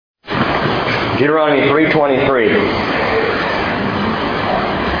Deuteronomy 3:23.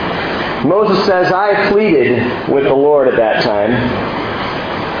 Moses says, I pleaded with the Lord at that time.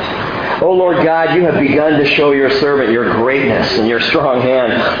 O Lord God, you have begun to show your servant your greatness and your strong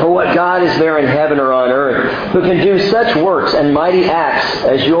hand. For what God is there in heaven or on earth who can do such works and mighty acts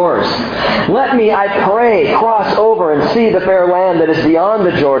as yours? Let me, I pray, cross over and see the fair land that is beyond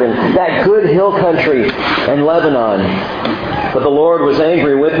the Jordan, that good hill country and Lebanon. But the Lord was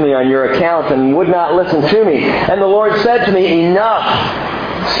angry with me on your account and would not listen to me. And the Lord said to me, Enough!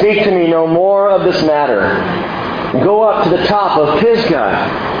 Speak to me no more of this matter. Go up to the top of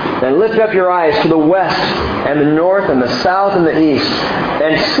Pisgah and lift up your eyes to the west and the north and the south and the east,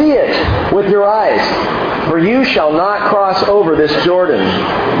 and see it with your eyes, for you shall not cross over this Jordan.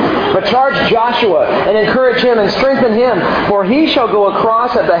 But charge Joshua and encourage him and strengthen him, for he shall go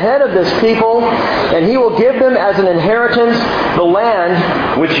across at the head of this people, and he will give them as an inheritance the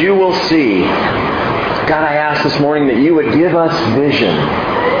land which you will see. God, I ask this morning that you would give us vision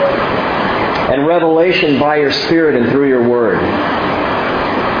and revelation by your Spirit and through your Word.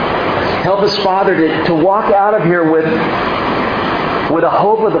 Help us, Father, to walk out of here with a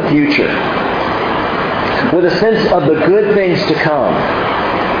hope of the future, with a sense of the good things to come,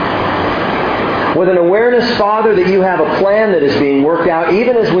 with an awareness, Father, that you have a plan that is being worked out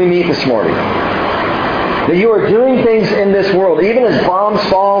even as we meet this morning. That you are doing things in this world, even as bombs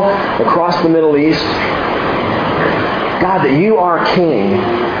fall across the Middle East. God, that you are King.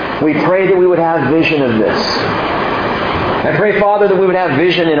 We pray that we would have vision of this. I pray, Father, that we would have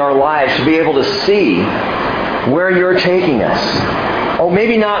vision in our lives to be able to see where you're taking us. Oh,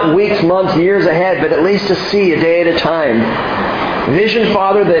 maybe not weeks, months, years ahead, but at least to see a day at a time. Vision,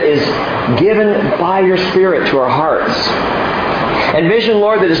 Father, that is given by your Spirit to our hearts. And vision,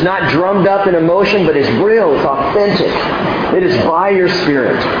 Lord, that is not drummed up in emotion, but is real, it's authentic. It is by your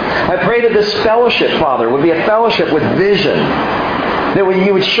Spirit. I pray that this fellowship, Father, would be a fellowship with vision. That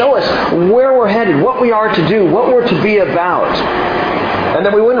you would show us where we're headed, what we are to do, what we're to be about. And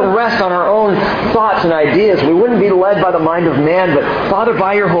that we wouldn't rest on our own thoughts and ideas. We wouldn't be led by the mind of man, but, Father,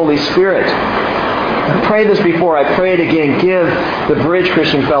 by your Holy Spirit. I prayed this before. I pray it again. Give the Bridge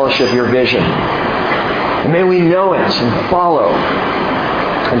Christian Fellowship your vision. And may we know it and follow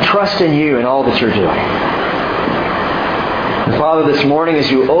and trust in you in all that you're doing. And Father, this morning as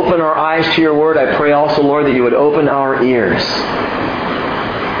you open our eyes to your word, I pray also, Lord, that you would open our ears.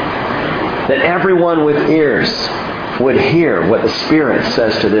 That everyone with ears would hear what the Spirit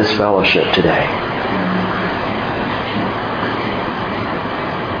says to this fellowship today.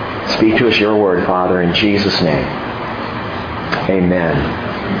 Speak to us your word, Father, in Jesus' name. Amen.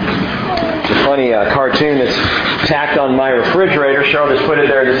 It's a funny cartoon that's tacked on my refrigerator. Cheryl just put it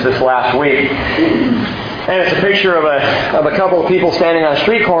there just this last week. And it's a picture of a couple of people standing on a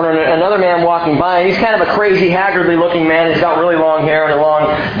street corner and another man walking by. And he's kind of a crazy, haggardly looking man. He's got really long hair and a long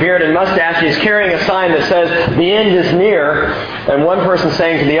beard and mustache. And he's carrying a sign that says, "The end is near." And one person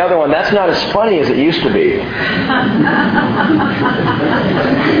saying to the other one, "That's not as funny as it used to be."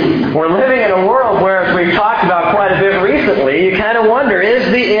 We're living in a world where, as we've talked about quite a bit recently, you kind of wonder, is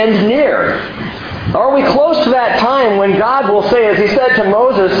the end near? Are we close to that time when God will say, as he said to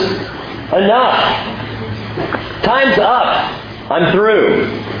Moses, "Enough. Time's up. I'm through.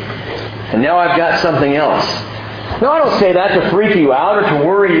 And now I've got something else." Now, I don't say that to freak you out or to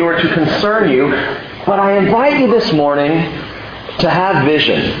worry you or to concern you, but I invite you this morning to have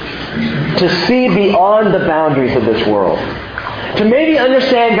vision, to see beyond the boundaries of this world, to maybe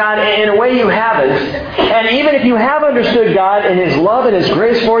understand God in a way you haven't, and even if you have understood God and His love and His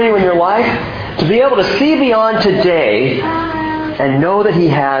grace for you in your life, to be able to see beyond today and know that He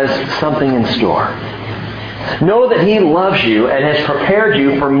has something in store. Know that He loves you and has prepared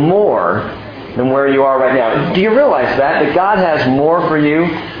you for more than where you are right now. Do you realize that God has more for you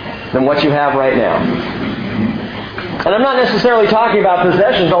than what you have right now? And I'm not necessarily talking about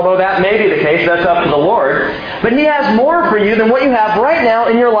possessions, although that may be the case. That's up to the Lord. But He has more for you than what you have right now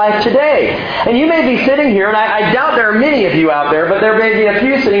in your life today. And you may be sitting here, and I doubt there are many of you out there, but there may be a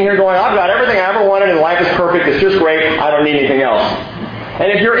few sitting here going, "I've got everything I ever wanted, and life is perfect. It's just great. I don't need anything else." And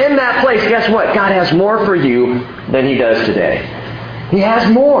if you're in that place, guess what? God has more for you than He does today. He has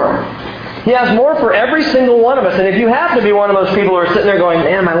more. He has more for every single one of us. And if you happen to be one of those people who are sitting there going,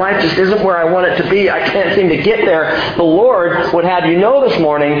 "Man, my life just isn't where I want it to be. I can't seem to get there," the Lord would have you know this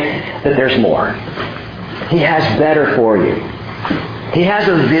morning that there's more. He has better for you. He has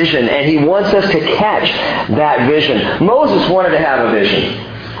a vision, and He wants us to catch that vision. Moses wanted to have a vision.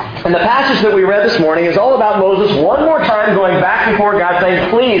 And the passage that we read this morning is all about Moses one more time going back before God saying,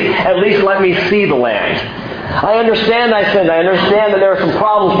 "Please, at least let me see the land. I understand I sinned. I understand that there are some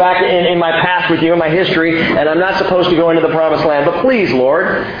problems back in my past with you, in my history, and I'm not supposed to go into the promised land. But please,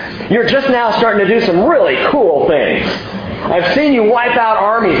 Lord, you're just now starting to do some really cool things. I've seen you wipe out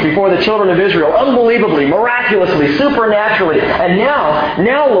armies before the children of Israel, unbelievably, miraculously, supernaturally. And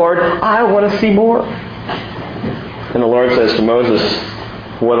now, Lord, I want to see more. And the Lord says to Moses,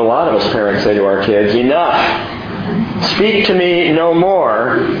 what a lot of us parents say to our kids, enough. Speak to me no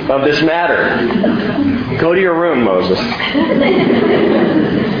more of this matter. Go to your room, Moses.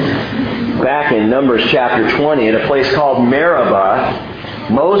 Back in Numbers chapter 20, at a place called Meribah,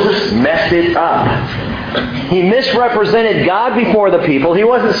 Moses messed it up. He misrepresented God before the people. He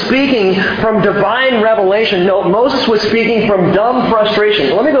wasn't speaking from divine revelation. No, Moses was speaking from dumb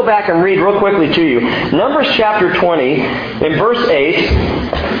frustration. Let me go back and read real quickly to you. Numbers chapter 20, in verse 8,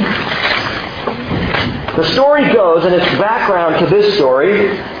 the story goes, and it's background to this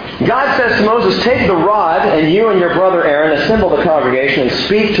story. God says to Moses, take the rod, and you and your brother Aaron assemble the congregation and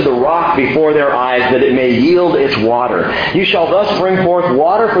speak to the rock before their eyes, that it may yield its water. You shall thus bring forth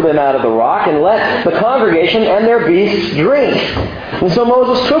water for them out of the rock, and let the congregation and their beasts drink. And so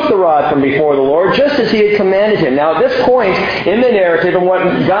Moses took the rod from before the Lord, just as he had commanded him. Now at this point in the narrative, and what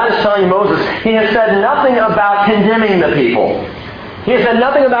God is telling Moses, he has said nothing about condemning the people. He has said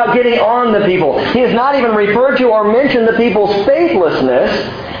nothing about getting on the people. He has not even referred to or mentioned the people's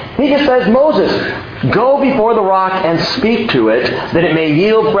faithlessness. He just says, Moses, go before the rock and speak to it, that it may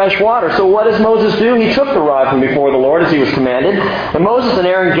yield fresh water. So what does Moses do? He took the rod from before the Lord as he was commanded. And Moses and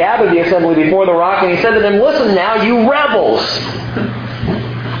Aaron gathered the assembly before the rock, and he said to them, listen now, you rebels.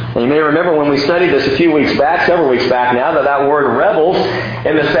 And you may remember when we studied this several weeks back now, that word rebels,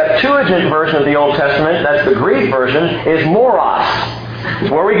 in the Septuagint version of the Old Testament, that's the Greek version, is moros.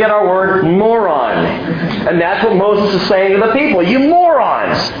 It's where we get our word moron. And that's what Moses is saying to the people. You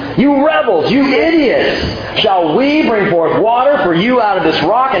morons! You rebels! You idiots! Shall we bring forth water for you out of this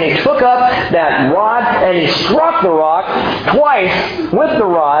rock? And he took up that rod and he struck the rock twice with the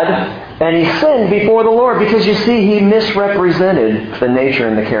rod, and he sinned before the Lord, because you see, he misrepresented the nature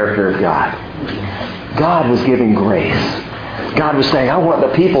and the character of God. God was giving grace. God was saying, I want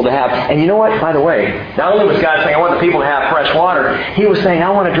the people to have, and you know what, by the way, not only was God saying, I want the people to have fresh water, he was saying, I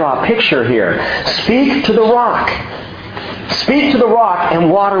want to draw a picture here. Speak to the rock. Speak to the rock and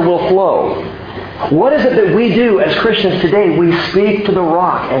water will flow. What is it that we do as Christians today? We speak to the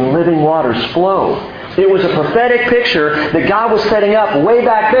rock and living waters flow. It was a prophetic picture that God was setting up way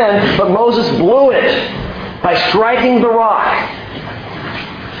back then, but Moses blew it by striking the rock.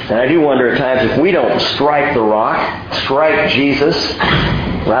 And I do wonder at times if we don't strike the rock, strike Jesus,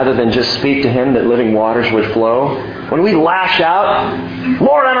 rather than just speak to him that living waters would flow. When we lash out,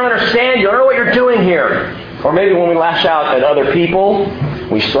 Lord, I don't understand you. I don't know what you're doing here. Or maybe when we lash out at other people,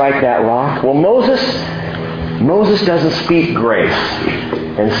 we strike that rock. Well, Moses doesn't speak grace.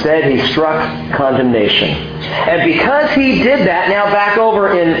 Instead, he struck condemnation. And because he did that, now back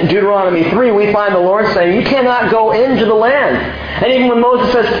over in Deuteronomy 3, we find the Lord saying, you cannot go into the land. And even when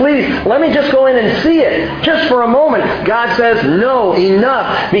Moses says, please, let me just go in and see it, just for a moment, God says, no,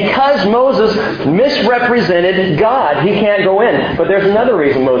 enough. Because Moses misrepresented God, he can't go in. But there's another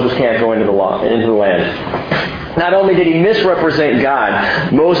reason Moses can't go into the land. Not only did he misrepresent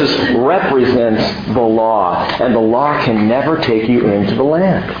God, Moses represents the law. And the law can never take you into the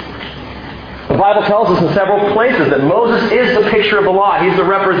land. The Bible tells us in several places that Moses is the picture of the law. He's the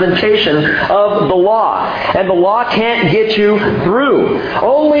representation of the law. And the law can't get you through.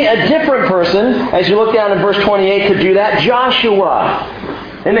 Only a different person, as you look down in verse 28, could do that.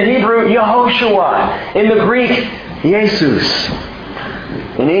 Joshua. In the Hebrew, Yehoshua. In the Greek, Jesus.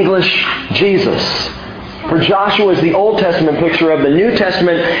 In English, Jesus. For Joshua is the Old Testament picture of the New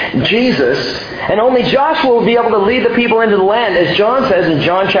Testament Jesus. And only Joshua will be able to lead the people into the land. As John says in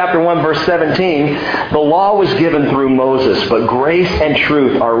John chapter 1, verse 17, the law was given through Moses, but grace and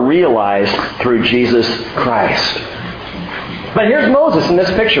truth are realized through Jesus Christ. But here's Moses in this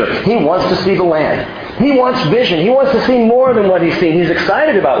picture. He wants to see the land. He wants vision. He wants to see more than what he's seen. He's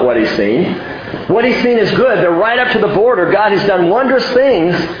excited about what he's seen. What he's seen is good. They're right up to the border. God has done wondrous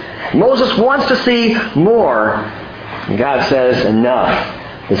things. Moses wants to see more. And God says, enough.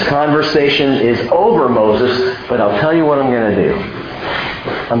 This conversation is over, Moses, but I'll tell you what I'm going to do.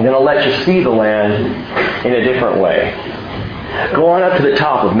 I'm going to let you see the land in a different way. Go on up to the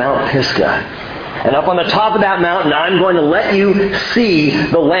top of Mount Pisgah. And up on the top of that mountain, I'm going to let you see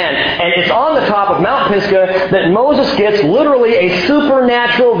the land. And it's on the top of Mount Pisgah that Moses gets literally a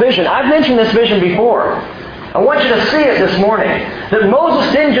supernatural vision. I've mentioned this vision before. I want you to see it this morning. That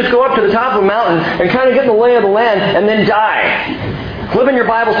Moses didn't just go up to the top of a mountain and kind of get in the lay of the land and then die. Flip in your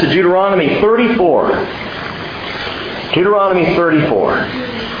Bibles to Deuteronomy 34. Deuteronomy 34.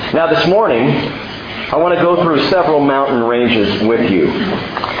 Now this morning, I want to go through several mountain ranges with you.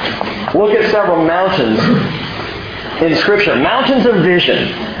 Look at several mountains in Scripture. Mountains of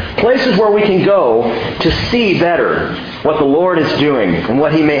vision. Places where we can go to see better what the Lord is doing and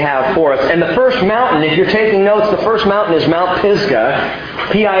what He may have for us. And the first mountain, if you're taking notes, the first mountain is Mount Pisgah.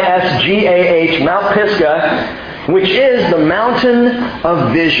 P-I-S-G-A-H, Mount Pisgah, which is the mountain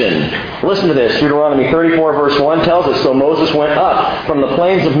of vision. Listen to this. Deuteronomy 34 verse 1 tells us, "So Moses went up from the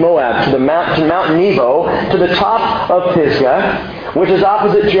plains of Moab to Mount Nebo, to the top of Pisgah, which is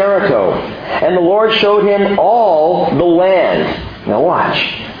opposite Jericho. And the Lord showed him all the land." Now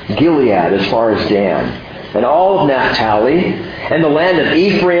watch. Gilead as far as Dan, and all of Naphtali, and the land of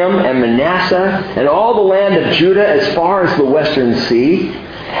Ephraim and Manasseh, and all the land of Judah as far as the western sea,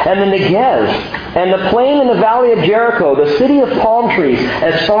 and the Negev, and the plain in the valley of Jericho, the city of palm trees,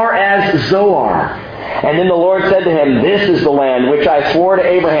 as far as Zoar. And then the Lord said to him, "This is the land which I swore to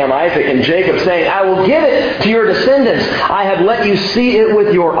Abraham, Isaac, and Jacob, saying, I will give it to your descendants. I have let you see it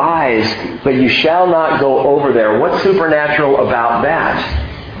with your eyes, but you shall not go over there." What's supernatural about that?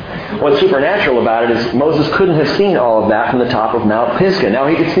 What's supernatural about it is Moses couldn't have seen all of that from the top of Mount Pisgah. Now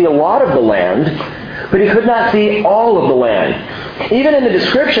he could see a lot of the land, but he could not see all of the land. Even in the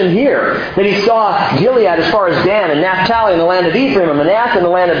description here, that he saw Gilead as far as Dan, and Naphtali and the land of Ephraim, and Manasseh and the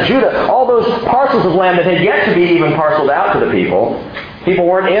land of Judah, all those parcels of land that had yet to be even parceled out to the people. People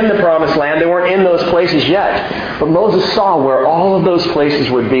weren't in the promised land. They weren't in those places yet. But Moses saw where all of those places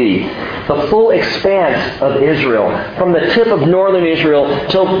would be. The full expanse of Israel. From the tip of northern Israel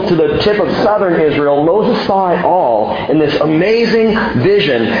to the tip of southern Israel. Moses saw it all in this amazing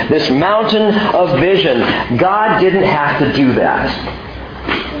vision. This mountain of vision. God didn't have to do that.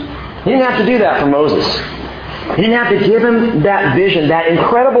 He didn't have to do that for Moses. He didn't have to give him that vision, that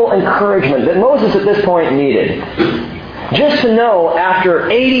incredible encouragement that Moses at this point needed. Just to know after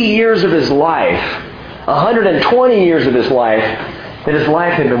 80 years of his life, 120 years of his life, that his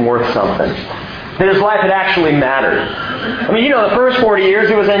life had been worth something. That his life had actually mattered. I mean, the first 40 years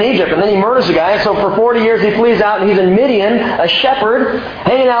he was in Egypt, and then he murders a guy, so for 40 years he flees out and he's in Midian, a shepherd,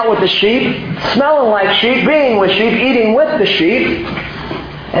 hanging out with the sheep, smelling like sheep, being with sheep, eating with the sheep.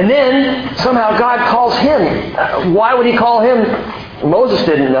 And then somehow God calls him. Why would He call him? Moses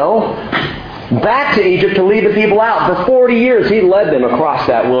didn't know. Back to Egypt to lead the people out. For 40 years he led them across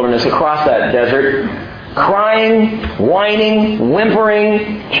that wilderness, across that desert, crying, whining,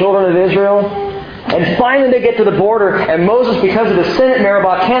 whimpering, children of Israel. And finally they get to the border, and Moses, because of the sin at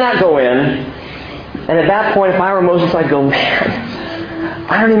Meribah, cannot go in. And at that point, if I were Moses, I'd go, man,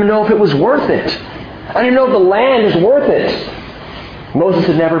 I don't even know if it was worth it. I don't even know if the land is worth it. Moses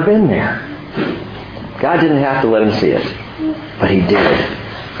had never been there. God didn't have to let him see it, but He did.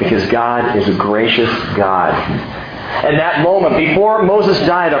 Because God is a gracious God. And that moment before Moses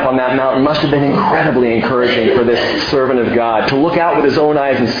died up on that mountain must have been incredibly encouraging for this servant of God to look out with his own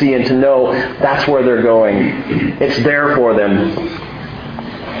eyes and see, and to know that's where they're going. It's there for them.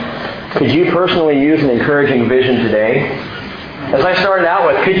 Could you personally use an encouraging vision today? As I started out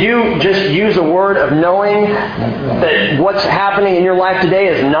with, could you just use a word of knowing that what's happening in your life today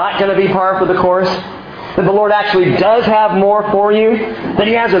is not going to be par for the course? That the Lord actually does have more for you? That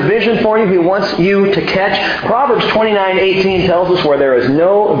He has a vision for you He wants you to catch? Proverbs 29:18 tells us where there is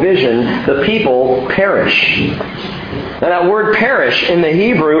no vision, the people perish. Now that word perish in the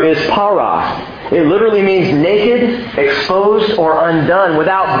Hebrew is para. It literally means naked, exposed, or undone.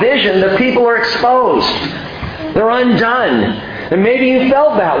 Without vision, the people are exposed. They're undone. And maybe you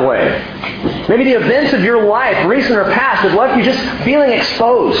felt that way. Maybe the events of your life, recent or past, have left you just feeling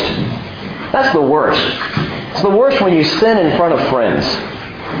exposed. That's the worst. It's the worst when you sin in front of friends.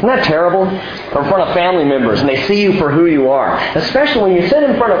 Isn't that terrible? Or in front of family members, and they see you for who you are. Especially when you sin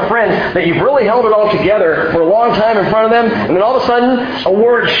in front of friends that you've really held it all together for a long time in front of them, and then all of a sudden a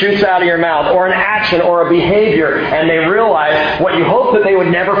word shoots out of your mouth, or an action, or a behavior, and they realize what you hoped that they would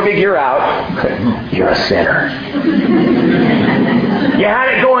never figure out. You're a sinner. You had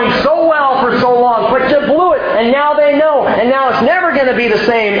it going so well for so long, but you blew it, and now they know, and now it's never going to be the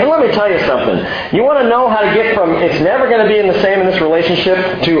same. And let me tell you something. You want to know how to get from it's never going to be the same in this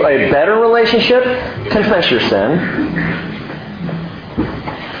relationship to a better relationship? Confess your sin.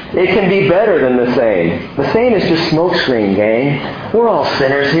 It can be better than the same. The same is just smokescreen, gang. We're all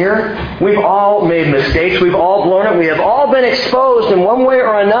sinners here. We've all made mistakes. We've all blown it. We have all been exposed in one way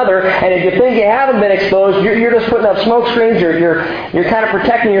or another. And if you think you haven't been exposed, you're just putting up smokescreens. You're kind of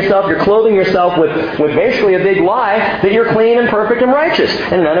protecting yourself. You're clothing yourself with basically a big lie that you're clean and perfect and righteous.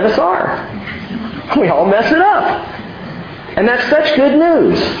 And none of us are. We all mess it up. And that's such good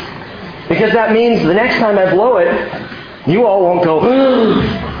news. Because that means the next time I blow it, You all won't go,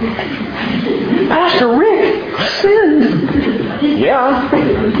 Pastor Rick sinned. Yeah.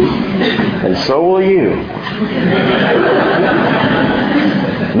 And so will you.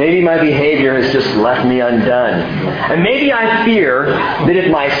 Maybe my behavior has just left me undone. And maybe I fear that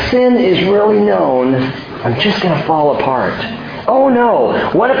if my sin is really known, I'm just going to fall apart. Oh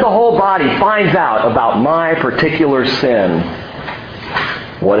no, what if the whole body finds out about my particular sin?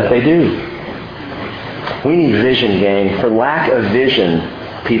 What if they do? We need vision, gang. For lack of vision,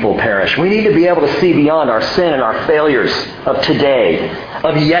 people perish. We need to be able to see beyond our sin and our failures of today,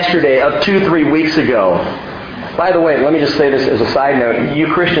 of yesterday, of 2-3 weeks ago. By the way, let me just say this as a side note. You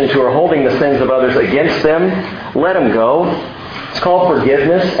Christians who are holding the sins of others against them, let them go. It's called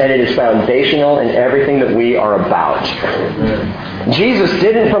forgiveness, and it is foundational in everything that we are about. Jesus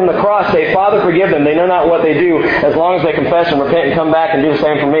didn't from the cross say, Father, forgive them. They know not what they do. As long as they confess and repent and come back and do the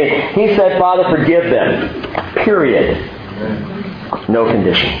same for me. He said, Father, forgive them. Period. No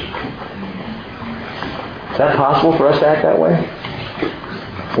condition. Is that possible for us to act that way?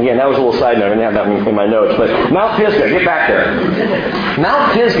 Again, that was a little side note. I didn't have that in my notes. But Mount Pisgah, get back there.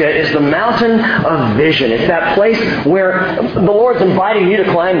 Mount Pisgah is the mountain of vision. It's that place where the Lord's inviting you to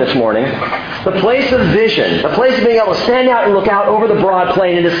climb this morning. The place of vision. The place of being able to stand out and look out over the broad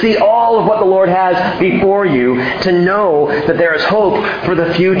plain and to see all of what the Lord has before you. To know that there is hope for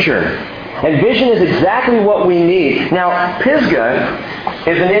the future. And vision is exactly what we need. Now, Pisgah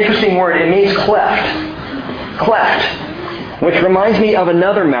is an interesting word. It means cleft. Cleft. Which reminds me of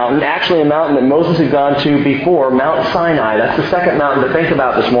another mountain, actually a mountain that Moses had gone to before, Mount Sinai. That's the second mountain to think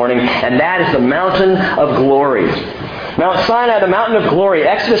about this morning, and that is the mountain of glory. Mount Sinai, the mountain of glory.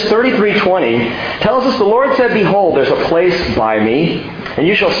 Exodus 33:20 tells us the Lord said, Behold, there's a place by me, and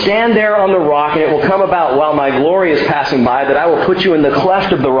you shall stand there on the rock, and it will come about while my glory is passing by, that I will put you in the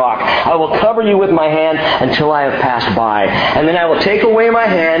cleft of the rock. I will cover you with my hand until I have passed by. And then I will take away my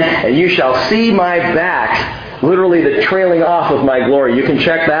hand, and you shall see my back. Literally the trailing off of my glory. You can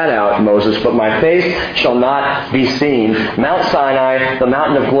check that out, Moses. But my face shall not be seen. Mount Sinai, the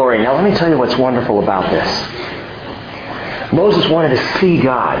mountain of glory. Now let me tell you what's wonderful about this. Moses wanted to see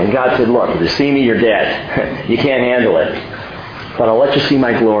God. And God said, look, if you see me, you're dead. You can't handle it. But I'll let you see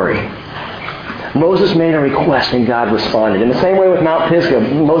my glory. Moses made a request and God responded. In the same way with Mount Pisgah,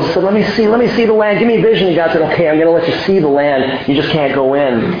 Moses said, let me see the land. Give me vision. And God said, okay, I'm going to let you see the land. You just can't go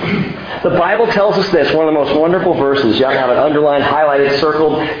in. The Bible tells us this, one of the most wonderful verses. You have it underlined, highlighted,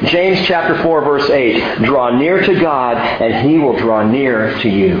 circled. James chapter 4, verse 8. Draw near to God, and He will draw near to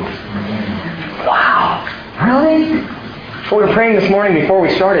you. Wow. Really? We were praying this morning before we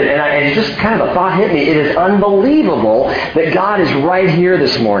started, and just kind of a thought hit me. It is unbelievable that God is right here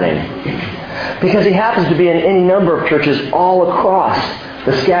this morning. Because He happens to be in any number of churches all across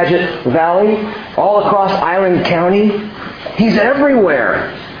the Skagit Valley, all across Island County. He's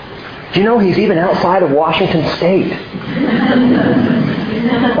everywhere. Do you know He's even outside of Washington State?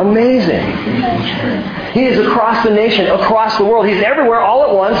 Amazing. He is across the nation, across the world. He's everywhere all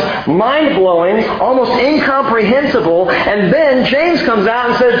at once, mind-blowing, almost incomprehensible. And then James comes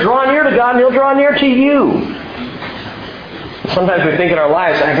out and says, draw near to God and He'll draw near to you. Sometimes we think in our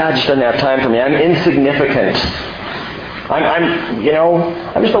lives, God just doesn't have time for me. I'm insignificant.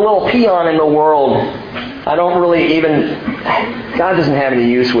 I'm just a little peon in the world. I don't really God doesn't have any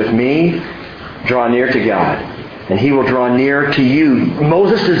use with me. Draw near to God, and He will draw near to you.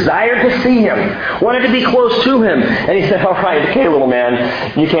 Moses desired to see Him, wanted to be close to Him. And he said, all right, okay, little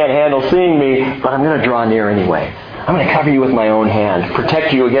man, you can't handle seeing me, but I'm going to draw near anyway. I'm going to cover you with my own hand,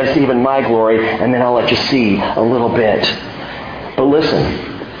 protect you against even my glory, and then I'll let you see a little bit. But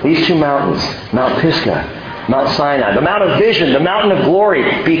listen, these two mountains, Mount Pisgah, Mount Sinai, the Mount of Vision, the Mountain of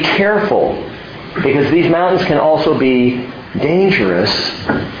Glory, be careful. Because these mountains can also be dangerous.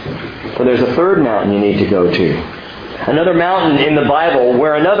 For there's a third mountain you need to go to. Another mountain in the Bible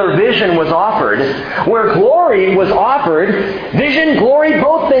where another vision was offered, where glory was offered. Vision, glory,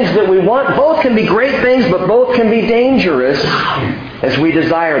 both things that we want. Both can be great things, but both can be dangerous as we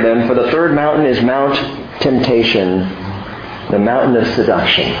desire them. For the third mountain is Mount Temptation, the mountain of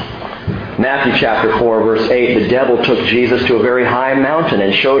seduction. Matthew chapter 4, verse 8, the devil took Jesus to a very high mountain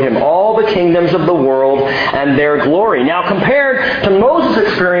and showed Him all the kingdoms of the world and their glory. Now compared to Moses'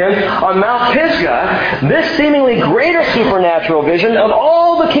 experience on Mount Pisgah, this seemingly greater supernatural vision of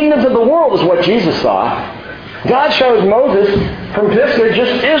all the kingdoms of the world is what Jesus saw. God showed Moses from Pisgah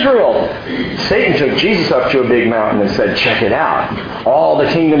just Israel. Satan took Jesus up to a big mountain and said, check it out. All the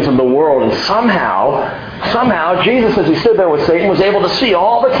kingdoms of the world. And somehow Jesus, as he stood there with Satan, was able to see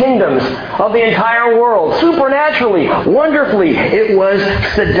all the kingdoms of the entire world. Supernaturally, wonderfully. It was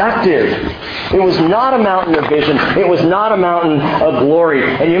seductive. It was not a mountain of vision. It was not a mountain of glory.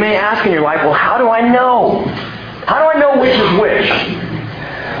 And you may ask in your life, well, how do I know? How do I know which is which?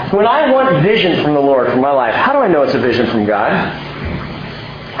 When I want vision from the Lord for my life, how do I know it's a vision from God?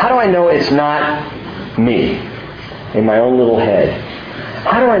 How do I know it's not me in my own little head?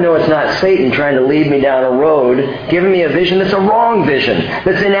 How do I know it's not Satan trying to lead me down a road, giving me a vision that's a wrong vision,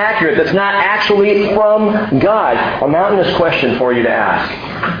 that's inaccurate, that's not actually from God? A mountainous question for you to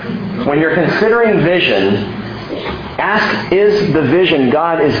ask. When you're considering vision, ask, is the vision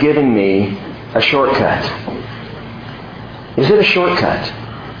God is giving me a shortcut? Is it a shortcut?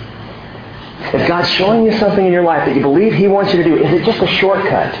 If God's showing you something in your life that you believe He wants you to do, is it just a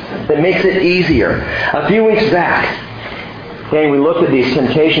shortcut that makes it easier? A few weeks back, we looked at these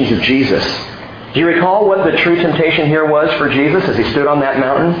temptations of Jesus. Do you recall what the true temptation here was for Jesus as He stood on that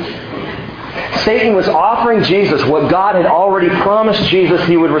mountain? Satan was offering Jesus what God had already promised Jesus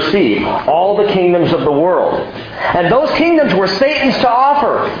He would receive, all the kingdoms of the world. And those kingdoms were Satan's to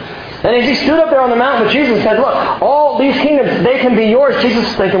offer. And as he stood up there on the mountain with Jesus and said, look, all these kingdoms, they can be yours. Jesus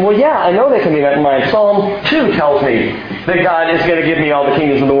is thinking, well, yeah, I know they can be mine. Psalm 2 tells me that God is going to give me all the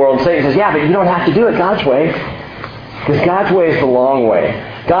kingdoms of the world. And Satan says, yeah, but you don't have to do it God's way. Because God's way is the long way.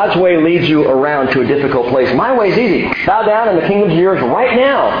 God's way leads you around to a difficult place. My way is easy. Bow down and the kingdom's yours right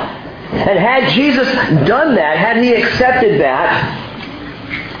now. And had Jesus done that, had He accepted that,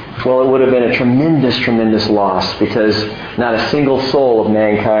 well, it would have been a tremendous, tremendous loss because not a single soul of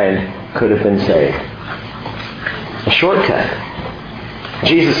mankind could have been saved. A shortcut.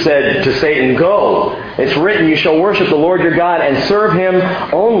 Jesus said to Satan, go. It's written, you shall worship the Lord your God and serve Him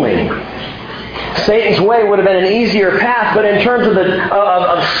only. Satan's way would have been an easier path, but in terms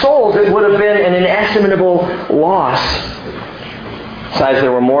of souls, it would have been an inestimable loss. Besides,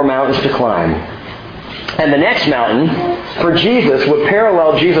 there were more mountains to climb. And the next mountain, for Jesus, would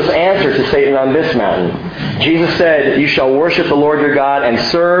parallel Jesus' answer to Satan on this mountain. Jesus said, you shall worship the Lord your God and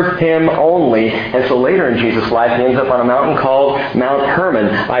serve Him only. And so later in Jesus' life, He ends up on a mountain called Mount Hermon,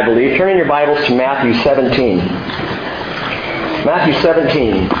 I believe. Turn in your Bibles to Matthew 17. Matthew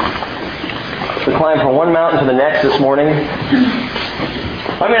 17. We climb from one mountain to the next this morning.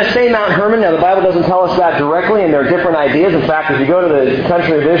 I'm going to say Mount Hermon. Now, the Bible doesn't tell us that directly, and there are different ideas. In fact, if you go to the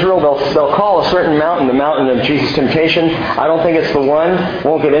country of Israel, they'll call a certain mountain the mountain of Jesus' temptation. I don't think it's the one.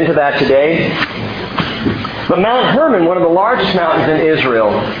 Won't get into that today. But Mount Hermon, one of the largest mountains in Israel,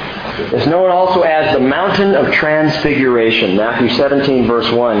 is known also as the Mountain of Transfiguration. Matthew 17,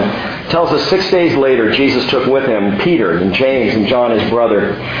 verse 1 tells us 6 days later, Jesus took with Him Peter and James and John, His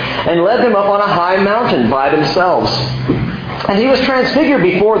brother, and led them up on a high mountain by themselves. And He was transfigured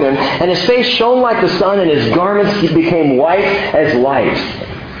before them, and His face shone like the sun, and His garments became white as light.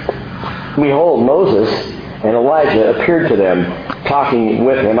 Behold, Moses and Elijah appeared to them, talking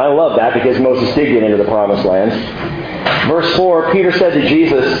with Him. I love that because Moses did get into the promised land. Verse 4, Peter said to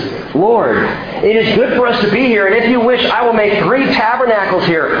Jesus, Lord, it is good for us to be here, and if you wish, I will make 3 tabernacles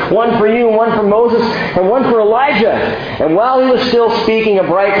here, one for you, one for Moses, and one for Elijah. And while he was still speaking, a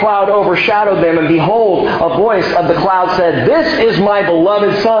bright cloud overshadowed them, and behold, a voice of the cloud said, This is my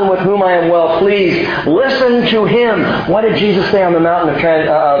beloved Son, with whom I am well pleased. Listen to Him. What did Jesus say on the mountain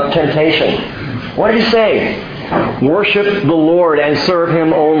of temptation? What did He say? Worship the Lord and serve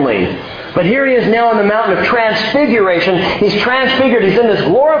Him only. But here He is now on the mountain of transfiguration. He's transfigured. He's in this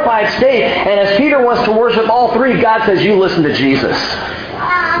glorified state. And as Peter wants to worship all 3, God says, you listen to Jesus.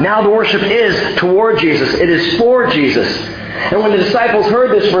 Now the worship is toward Jesus. It is for Jesus. And when the disciples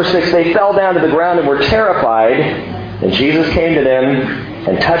heard this, verse 6, they fell down to the ground and were terrified. And Jesus came to them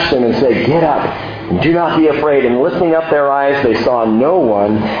and touched them and said, Get up and do not be afraid. And lifting up their eyes, they saw no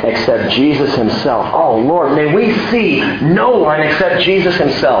one except Jesus Himself. Oh, Lord, may we see no one except Jesus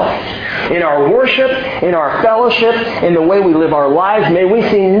Himself. In our worship, in our fellowship, in the way we live our lives, may we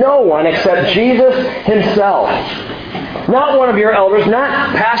see no one except Jesus Himself. Not one of your elders,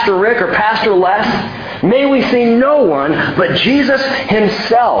 not Pastor Rick or Pastor Les. May we see no one but Jesus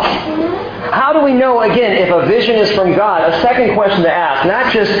Himself. How do we know, again, if a vision is from God? A second question to ask.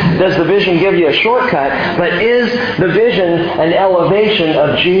 Not just does the vision give you a shortcut, but is the vision an elevation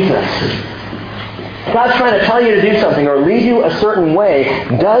of Jesus? God's trying to tell you to do something or lead you a certain way.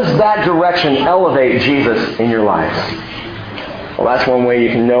 Does that direction elevate Jesus in your life? Well, that's one way you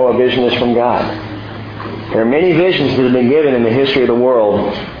can know a vision is from God. There are many visions that have been given in the history of the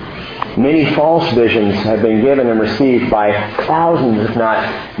world. Many false visions have been given and received by thousands, if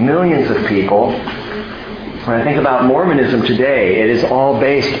not millions of people. When I think about Mormonism today, it is all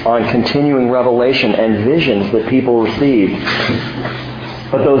based on continuing revelation and visions that people receive.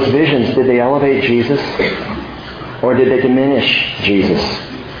 But those visions, did they elevate Jesus? Or did they diminish Jesus?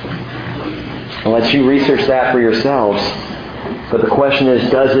 I'll let you research that for yourselves. But the question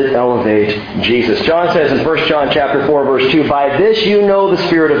is, does it elevate Jesus? John says in 1 John chapter 4, verse 2, "By this you know the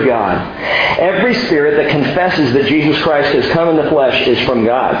Spirit of God. Every spirit that confesses that Jesus Christ has come in the flesh is from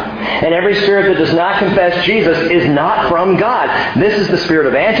God. And every spirit that does not confess Jesus is not from God. This is the spirit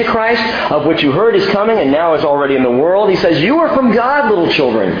of Antichrist, of which you heard is coming and now is already in the world." He says, "You are from God, little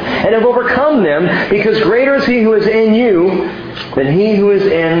children, and have overcome them, because greater is He who is in you than he who is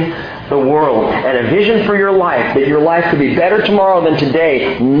in the world." And a vision for your life, that your life could be better tomorrow than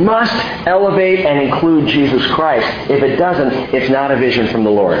today, must elevate and include Jesus Christ. If it doesn't, it's not a vision from the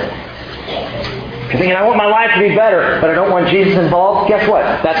Lord. You're thinking, I want my life to be better, but I don't want Jesus involved. Guess what?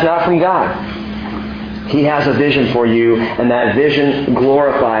 That's not from God. He has a vision for you, and that vision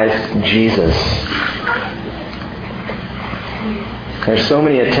glorifies Jesus. There's so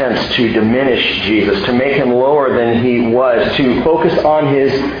many attempts to diminish Jesus, to make Him lower than He was, to focus on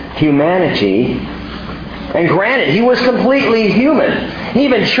His humanity. And granted, He was completely human. He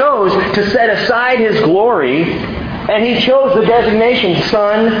even chose to set aside His glory, and He chose the designation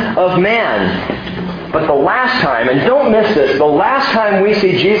Son of Man. But the last time, and don't miss this, the last time we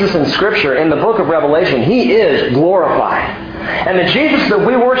see Jesus in Scripture, in the book of Revelation, He is glorified. And the Jesus that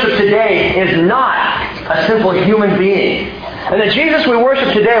we worship today is not a simple human being. And the Jesus we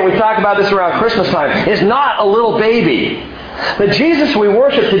worship today, we talk about this around Christmas time, is not a little baby. The Jesus we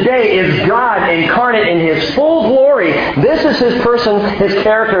worship today is God incarnate in His full glory. This is His person, His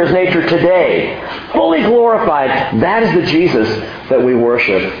character, His nature today. Fully glorified. That is the Jesus that we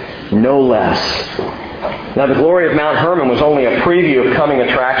worship. No less. Now, the glory of Mount Hermon was only a preview of coming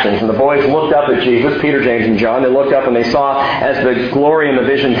attractions. And the boys looked up at Jesus, Peter, James, and John. They looked up and they saw, as the glory and the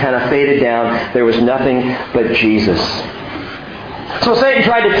vision kind of faded down, there was nothing but Jesus. So Satan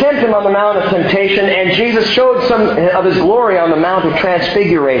tried to tempt Him on the Mount of Temptation, and Jesus showed some of His glory on the Mount of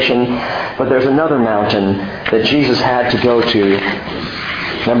Transfiguration. But there's another mountain that Jesus had to go to.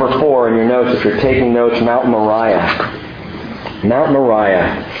 Number 4 in your notes, if you're taking notes, Mount Moriah. Mount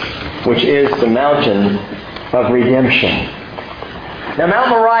Moriah, which is the mountain of redemption. Now, Mount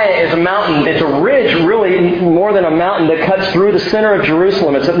Moriah is a mountain. It's a ridge, really, more than a mountain, that cuts through the center of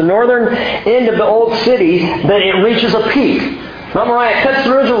Jerusalem. It's at the northern end of the old city that it reaches a peak. Mount Moriah cuts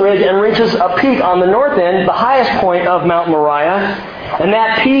through the ridge and reaches a peak on the north end, the highest point of Mount Moriah. And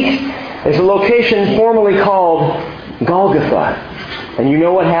that peak is a location formerly called Golgotha. And you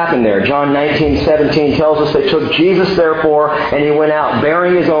know what happened there. John 19:17 tells us they took Jesus, therefore, and He went out,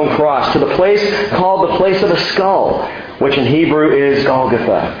 bearing His own cross, to the place called the place of a skull, which in Hebrew is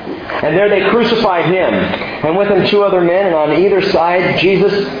Golgotha. And there they crucified Him, and with Him 2 other men, and on either side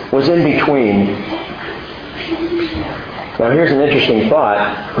Jesus was in between. Now here's an interesting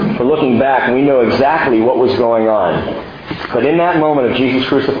thought. For looking back, we know exactly what was going on. But in that moment of Jesus'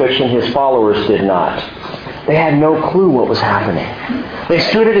 crucifixion, His followers did not. They had no clue what was happening. They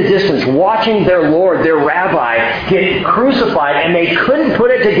stood at a distance watching their Lord, their Rabbi, get crucified, and they couldn't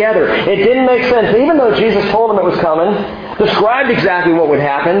put it together. It didn't make sense. Even though Jesus told them it was coming, described exactly what would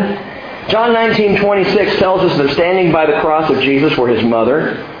happen. John 19:26 tells us that standing by the cross of Jesus were His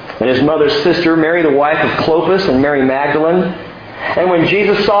mother, and His mother's sister, Mary the wife of Clopas, and Mary Magdalene. And when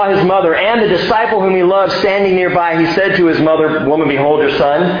Jesus saw His mother and the disciple whom He loved standing nearby, He said to His mother, "Woman, behold your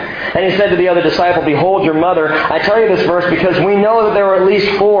son." And He said to the other disciple, "Behold your mother." I tell you this verse because we know that there were at least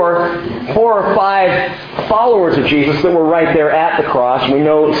four or five followers of Jesus that were right there at the cross. We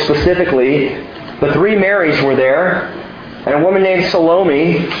know specifically the 3 Marys were there, and a woman named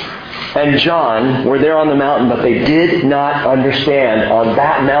Salome and John were there on the mountain, but they did not understand on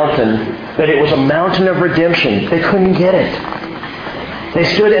that mountain that it was a mountain of redemption. They couldn't get it. They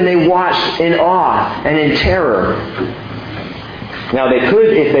stood and they watched in awe and in terror. Now they could,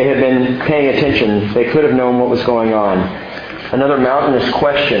 if they had been paying attention, they could have known what was going on. Another mountainous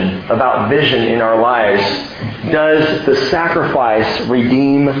question about vision in our lives. Does the sacrifice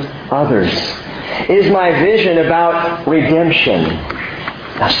redeem others? Is my vision about redemption?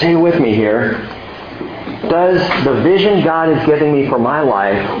 Now stay with me here. Does the vision God is giving me for my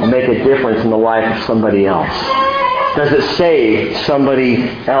life make a difference in the life of somebody else? Does it save somebody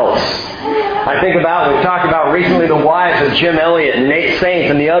else? I think about, we've talked about recently the wives of Jim Elliot and Nate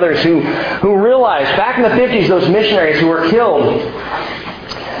Saint and the others who realized back in the 50s, those missionaries who were killed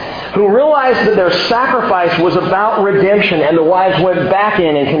who realized that their sacrifice was about redemption, and the wives went back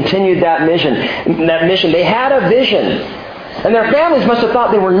in and continued that mission. They had a vision. And their families must have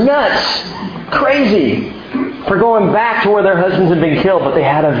thought they were nuts, crazy, for going back to where their husbands had been killed, but they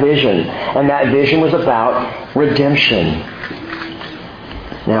had a vision. And that vision was about redemption.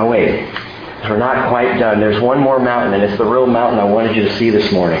 Now wait, we're not quite done. There's one more mountain, and it's the real mountain I wanted you to see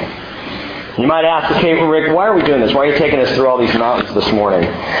this morning. You might ask, okay, Rick, why are we doing this? Why are you taking us through all these mountains this morning?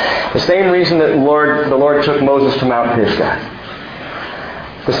 The same reason that the Lord took Moses to Mount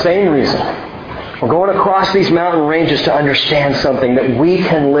Pisgah. The same reason. We're going across these mountain ranges to understand something, that we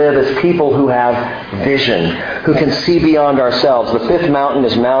can live as people who have vision, who can see beyond ourselves. The fifth mountain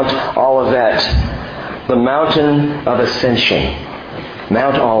is Mount Olivet, the mountain of ascension.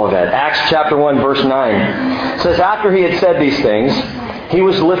 Mount Olivet. Acts chapter 1, verse 9 says, after he had said these things, he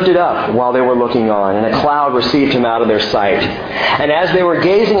was lifted up while they were looking on, and a cloud received him out of their sight. And as they were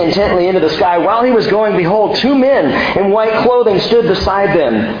gazing intently into the sky, while he was going, behold, two men in white clothing stood beside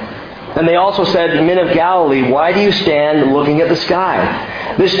them. And they also said, men of Galilee, why do you stand looking at the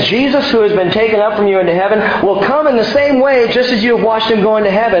sky? This Jesus who has been taken up from you into heaven will come in the same way just as you have watched him go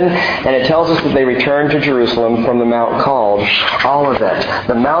into heaven. And it tells us that they returned to Jerusalem from the mount called Olivet,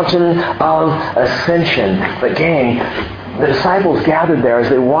 the mountain of ascension. But gang, the disciples gathered there as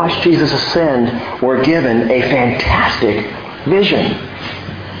they watched Jesus ascend were given a fantastic vision.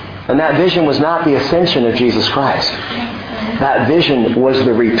 And that vision was not the ascension of Jesus Christ. That vision was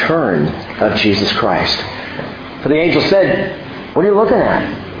the return of Jesus Christ. For the angel said, what are you looking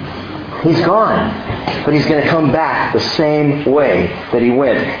at? He's gone. But he's going to come back the same way that he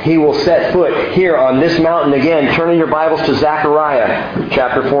went. He will set foot here on this mountain again. Turn in your Bibles to Zechariah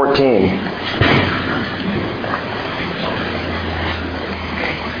chapter 14.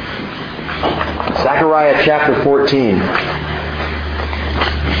 Zechariah chapter 14.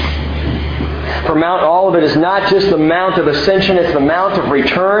 For Mount Olivet is not just the Mount of Ascension, it's the Mount of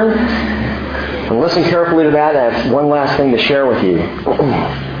Return. And listen carefully to that. I have one last thing to share with you.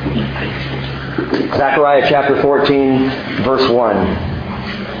 Zechariah chapter 14, verse 1.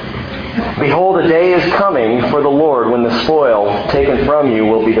 Behold, a day is coming for the Lord when the spoil taken from you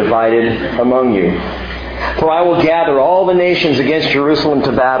will be divided among you. For I will gather all the nations against Jerusalem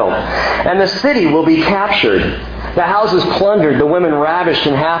to battle, and the city will be captured. The houses plundered, the women ravished,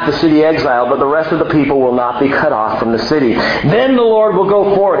 and half the city exiled, but the rest of the people will not be cut off from the city. Then the Lord will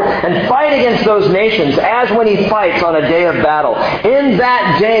go forth and fight against those nations as when he fights on a day of battle. In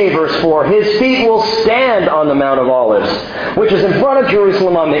that day, verse 4, his feet will stand on the Mount of Olives, which is in front of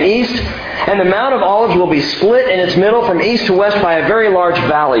Jerusalem on the east, and the Mount of Olives will be split in its middle from east to west by a very large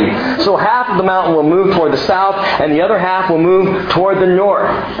valley. So half of the mountain will move toward the south, and the other half will move toward the north.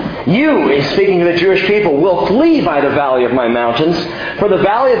 You, in speaking to the Jewish people, will flee by the valley of my mountains, for the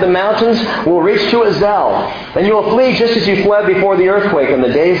valley of the mountains will reach to Azel. And you will flee just as you fled before the earthquake in the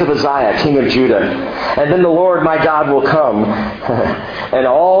days of Uzziah, king of Judah. And then the Lord my God will come, and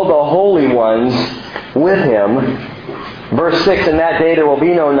all the holy ones with him. Verse 6, in that day there will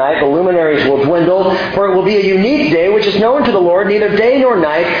be no night, the luminaries will dwindle, for it will be a unique day which is known to the Lord, neither day nor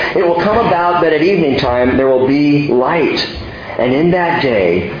night. It will come about that at evening time there will be light. And in that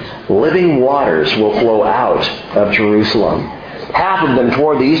day living waters will flow out of Jerusalem, half of them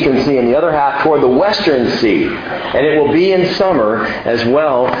toward the eastern sea and the other half toward the western sea. And it will be in summer as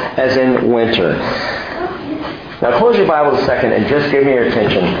well as in winter. Now close your Bible a second and just give me your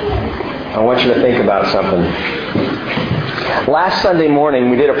attention. I want you to think about something. Last Sunday morning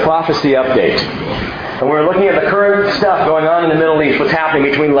we did a prophecy update. And we were looking at the current stuff going on in the Middle East, what's happening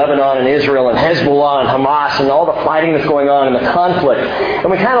between Lebanon and Israel and Hezbollah and Hamas and all the fighting that's going on and the conflict.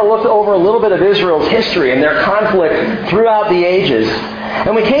 And we kind of looked over a little bit of Israel's history and their conflict throughout the ages.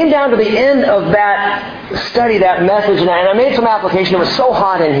 And we came down to the end of that study, that message, and I made some application. It was so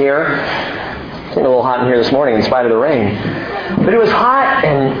hot in here. It's getting a little hot in here this morning in spite of the rain. But it was hot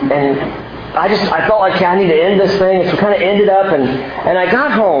and I felt like I need to end this thing. So we kind of ended up and I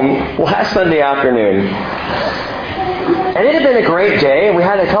got home last Sunday afternoon. And it had been a great day, and we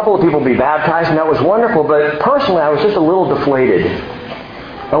had a couple of people be baptized, and that was wonderful, but personally I was just a little deflated.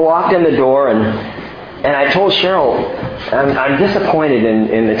 I walked in the door and I told Cheryl, I'm disappointed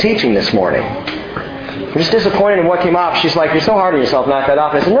in the teaching this morning. I'm just disappointed in what came off. She's like, you're so hard on yourself, knock that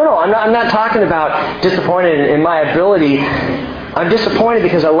off. And I said, no, I'm not talking about disappointed in my ability. I'm disappointed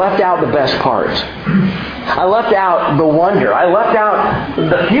because I left out the best part. I left out the wonder. I left out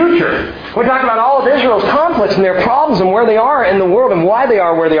the future. We talked about all of Israel's conflicts and their problems and where they are in the world and why they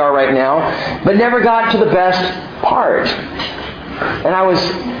are where they are right now, but never got to the best part. And I was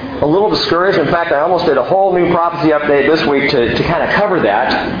a little discouraged. In fact, I almost did a whole new prophecy update this week to kind of cover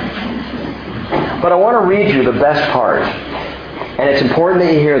that. But I want to read you the best part. And it's important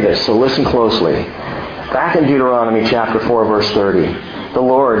that you hear this, so listen closely. Back in Deuteronomy chapter 4, verse 30. The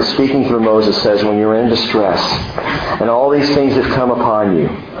Lord, speaking through Moses, says, when you're in distress and all these things have come upon you,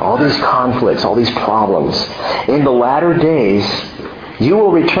 all these conflicts, all these problems, in the latter days, you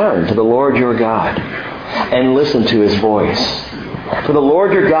will return to the Lord your God and listen to His voice. For the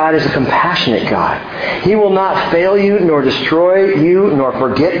Lord your God is a compassionate God. He will not fail you, nor destroy you, nor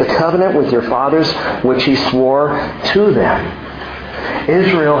forget the covenant with your fathers, which He swore to them.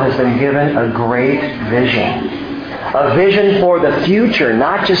 Israel has been given a great vision. A vision for the future,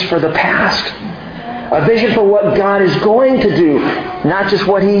 not just for the past. A vision for what God is going to do, not just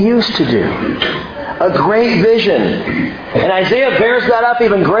what He used to do. A great vision. And Isaiah bears that up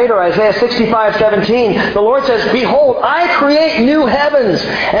even greater. Isaiah 65:17. The Lord says, behold, I create new heavens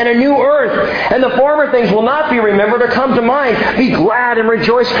and a new earth, and the former things will not be remembered or come to mind. Be glad and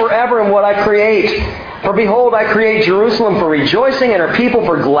rejoice forever in what I create. For behold, I create Jerusalem for rejoicing and her people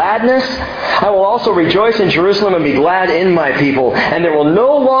for gladness. I will also rejoice in Jerusalem and be glad in my people. And there will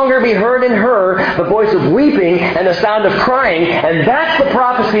no longer be heard in her the voice of weeping and the sound of crying. And that's the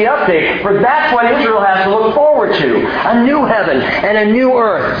prophecy update. For that's what Israel has to look forward to. A new heaven and a new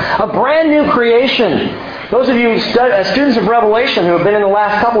earth. A brand new creation. Those of you students of Revelation who have been in the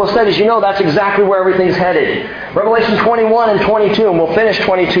last couple of studies, you know that's exactly where everything's headed. Revelation 21 and 22, and we'll finish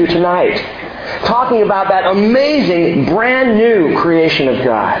 22 tonight. Talking about that amazing, brand new creation of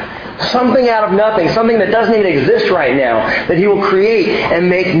God. Something out of nothing, something that doesn't even exist right now, that He will create and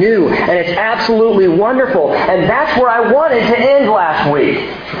make new. And it's absolutely wonderful. And that's where I wanted to end last week.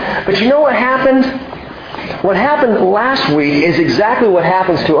 But you know what happened? What happened last week is exactly what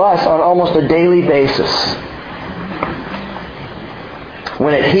happens to us on almost a daily basis.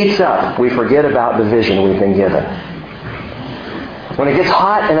 When it heats up, we forget about the vision we've been given. When it gets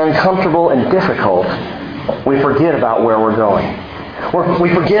hot and uncomfortable and difficult, we forget about where we're going.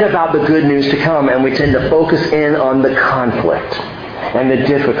 We forget about the good news to come, and we tend to focus in on the conflict and the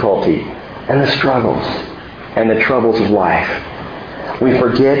difficulty and the struggles and the troubles of life. We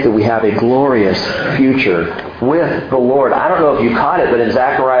forget that we have a glorious future with the Lord. I don't know if you caught it, but in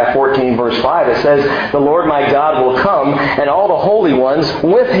Zechariah 14, verse 5, it says, the Lord my God will come, and all the holy ones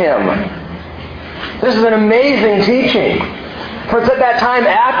with Him. This is an amazing teaching. For it's at that time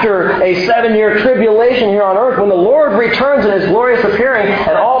after a 7-year tribulation here on earth when the Lord returns in His glorious appearing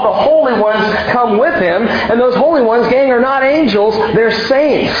and all the holy ones come with Him. And those holy ones, gang, are not angels, they're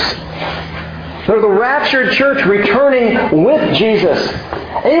saints. They're the raptured church returning with Jesus,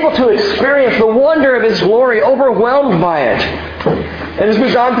 able to experience the wonder of His glory, overwhelmed by it. And as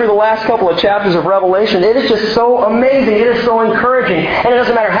we've gone through the last couple of chapters of Revelation, it is just so amazing. It is so encouraging. And it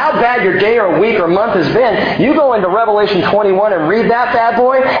doesn't matter how bad your day or week or month has been, you go into Revelation 21 and read that bad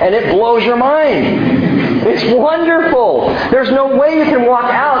boy, and it blows your mind. It's wonderful. There's no way you can walk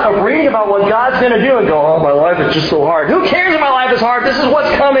out of reading about what God's going to do and go, oh, my life is just so hard. Who cares if my life is hard? This is what's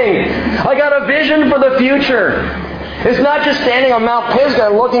coming. I got a vision for the future. It's not just standing on Mount Pisgah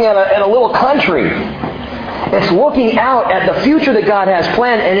and looking at a little country. It's looking out at the future that God has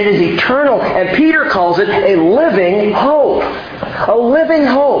planned, and it is eternal. And Peter calls it a living hope. A living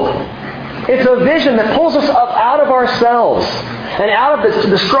hope. It's a vision that pulls us up out of ourselves and out of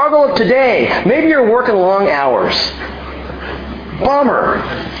the struggle of today. Maybe you're working long hours. Bummer.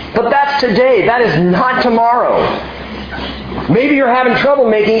 But that's today. That is not tomorrow. Maybe you're having trouble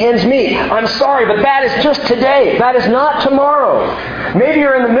making ends meet. I'm sorry, but that is just today. That is not tomorrow. Maybe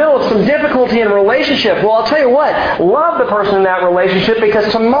you're in the middle of some difficulty in a relationship. Well, I'll tell you what. Love the person in that relationship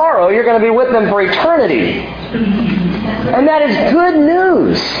because tomorrow you're going to be with them for eternity. And that is good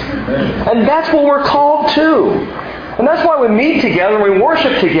news. And that's what we're called to. And that's why we meet together, and we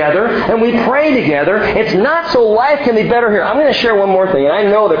worship together, and we pray together. It's not so life can be better here. I'm going to share one more thing, and I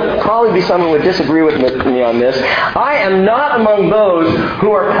know that probably be someone who would disagree with me on this. I am not among those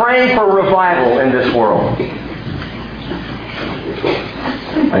who are praying for revival in this world.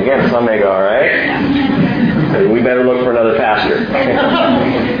 Again, some may go, all right, we better look for another pastor.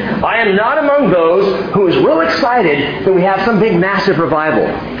 I am not among those who is real excited that we have some big, massive revival.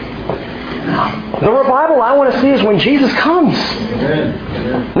 The revival I want to see is when Jesus comes.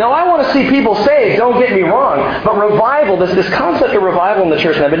 Now, I want to see people saved, don't get me wrong, but revival, this concept of revival in the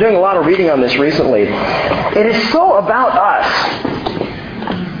church, and I've been doing a lot of reading on this recently, it is so about us.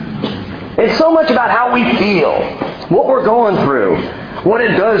 It's so much about how we feel, what we're going through, what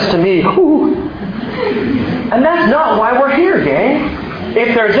it does to me. Ooh. And that's not why we're here, gang.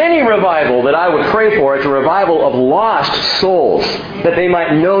 If there's any revival that I would pray for, it's a revival of lost souls, that they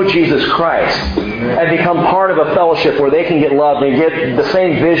might know Jesus Christ and become part of a fellowship where they can get loved and get the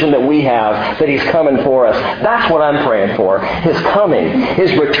same vision that we have, that He's coming for us. That's what I'm praying for. His coming,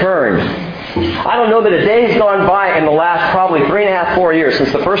 His return. I don't know that a day has gone by in the last probably 3.5, 4 years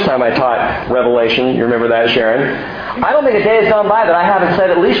since the first time I taught Revelation. You remember that, Sharon? I don't think a day has gone by that I haven't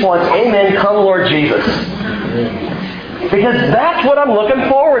said at least once, Amen, come Lord Jesus. Because that's what I'm looking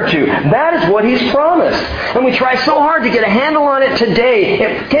forward to. That is what He's promised. And we try so hard to get a handle on it today.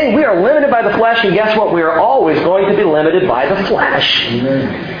 Again, we are limited by the flesh, and guess what? We are always going to be limited by the flesh.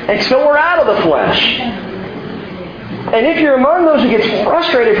 And so we're out of the flesh. And if you're among those who gets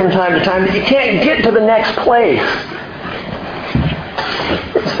frustrated from time to time that you can't get to the next place,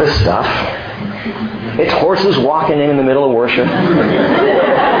 it's this stuff. It's horses walking in the middle of worship.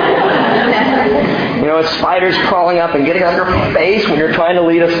 You know, it's spiders crawling up and getting on your face when you're trying to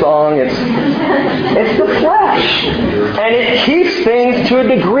lead a song. It's the flesh. And it keeps things to a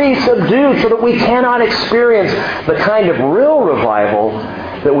degree subdued so that we cannot experience the kind of real revival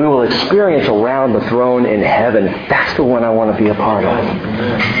that we will experience around the throne in heaven. That's the one I want to be a part of.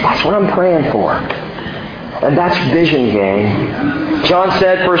 That's what I'm praying for. And that's vision, gang. John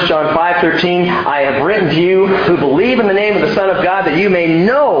said, 1 John 5:13, I have written to you who believe in the name of the Son of God that you may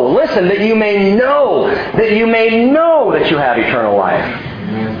know, listen, that you may know that you have eternal life.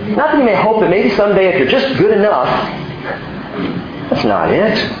 Not that you may hope that maybe someday if you're just good enough. That's not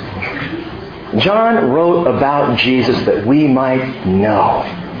it. John wrote about Jesus that we might know.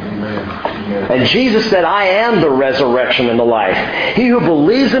 And Jesus said, I am the resurrection and the life. He who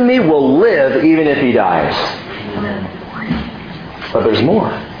believes in me will live even if he dies. But there's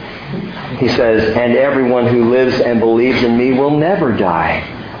more. He says, and everyone who lives and believes in me will never die.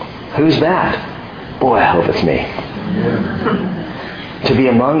 Who's that? Boy, I hope it's me. To be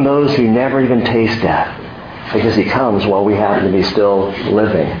among those who never even taste death. Because He comes while we happen to be still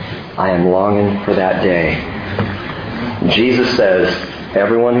living. I am longing for that day. Jesus says,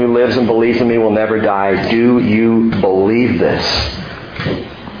 everyone who lives and believes in me will never die. Do you believe this?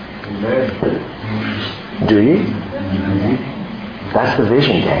 Do you? That's the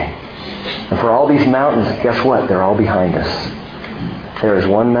vision day. And for all these mountains, guess what? They're all behind us. There is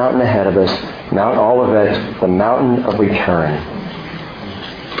one mountain ahead of us, Mount Olivet, the mountain of return.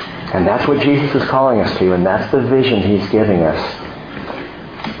 And that's what Jesus is calling us to, and that's the vision He's giving us.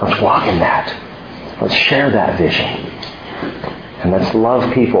 Let's walk in that. Let's share that vision. And let's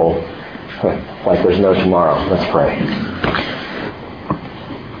love people like there's no tomorrow. Let's pray.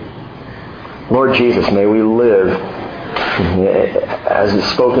 Lord Jesus, may we live, as is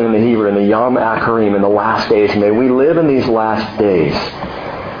spoken in the Hebrew, in the Yom Akarim, in the last days. May we live in these last days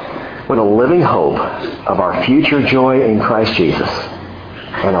with a living hope of our future joy in Christ Jesus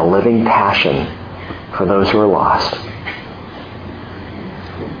and a living passion for those who are lost.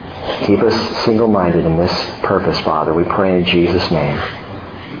 Keep us single-minded in this purpose, Father. We pray in Jesus' name.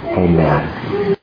 Amen.